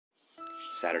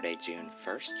Saturday, June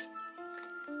 1st.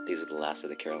 These are the last of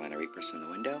the Carolina Reapers from the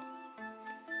window.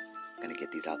 Gonna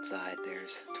get these outside.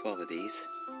 There's 12 of these.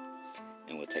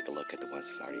 And we'll take a look at the ones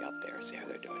that's already out there, see how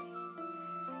they're doing.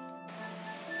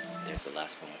 There's the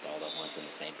last one with all the ones in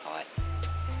the same pot.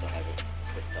 Still haven't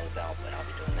switched those out, but I'll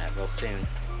be doing that real soon.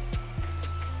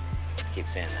 Keep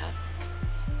saying that.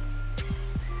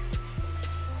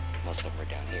 Most of them are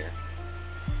down here,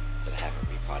 but I haven't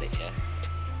repotted yet.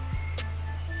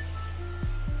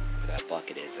 Where that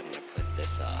bucket is, I'm gonna put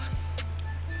this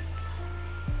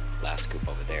last scoop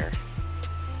over there,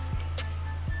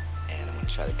 and I'm gonna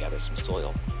try to gather some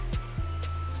soil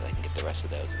so I can get the rest of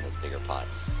those in those bigger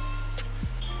pots.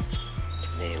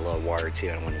 Need a little water too.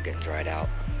 I don't want them getting dried out.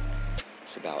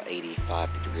 It's about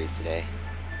 85 degrees today.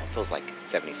 Well, it feels like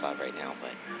 75 right now,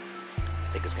 but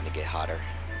I think it's gonna get hotter.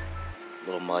 A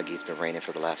little muggy. It's been raining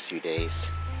for the last few days.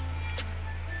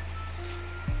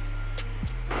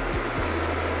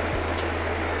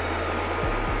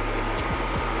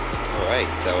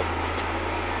 Alright, so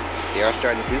they are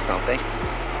starting to do something.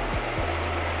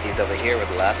 These over here were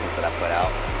the last ones that I put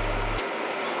out.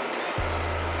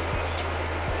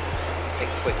 Let's take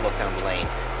a quick look down the lane.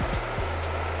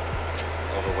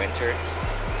 Overwintered.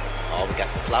 Oh, we got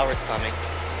some flowers coming.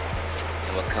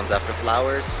 And what comes after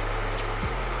flowers?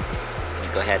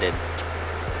 Go ahead and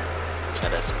try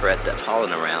to spread the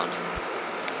pollen around.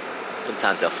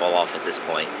 Sometimes they'll fall off at this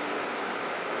point.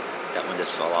 That one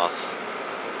just fell off.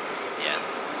 Yeah.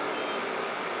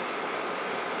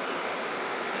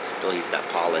 I'll still use that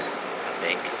pollen, I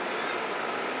think.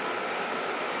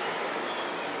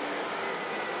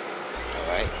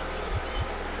 Alright.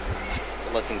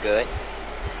 They're looking good.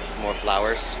 Some more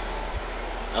flowers.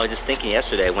 I was just thinking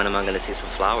yesterday, when am I going to see some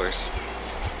flowers?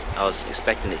 I was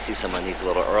expecting to see some of these a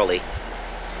little early.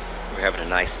 We're having a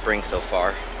nice spring so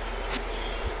far.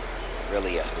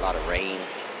 Really a lot of rain,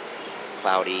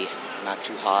 cloudy, not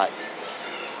too hot.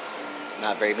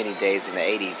 Not very many days in the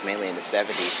 80s, mainly in the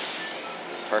 70s.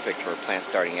 It's perfect for plants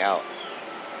starting out.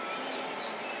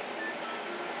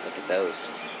 Look at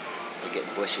those. They're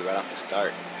getting bushy right off the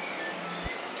start.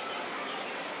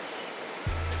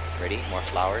 Pretty, more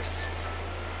flowers.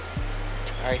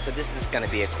 Alright, so this is going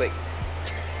to be a quick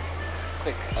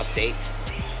update.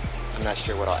 I'm not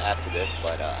sure what I'll add to this,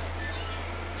 but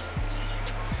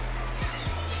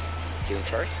June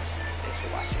 1st. Thanks for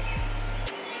watching.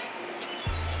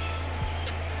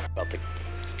 About to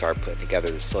start putting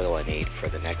together the soil I need for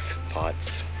the next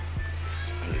pots.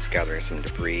 I'm just gathering some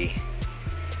debris.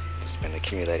 Just been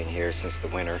accumulating here since the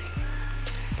winter.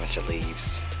 A bunch of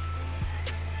leaves.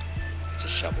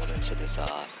 Just shoveled into this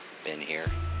bin here.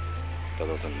 Throw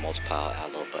those in the mulch pile, add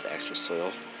a little bit of extra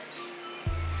soil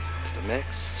to the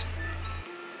mix.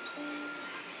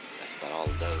 That's about all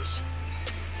of those.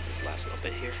 Get this last little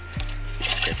bit here.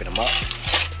 Just scraping them up.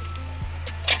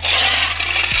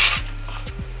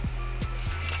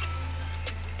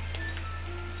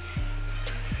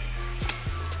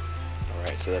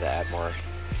 Alright, so that I add more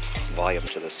volume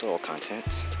to the soil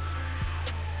content.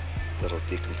 Little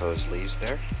decomposed leaves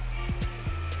there.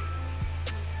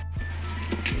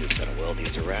 I'm just gonna weld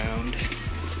these around.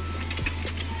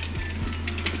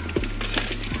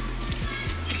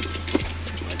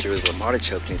 Jerusalem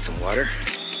artichoke needs some water.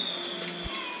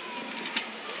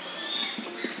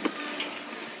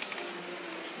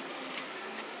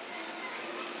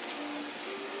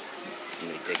 I'm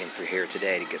going to be digging through here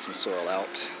today to get some soil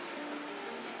out.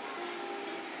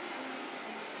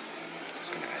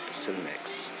 Just going to add this to the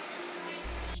mix.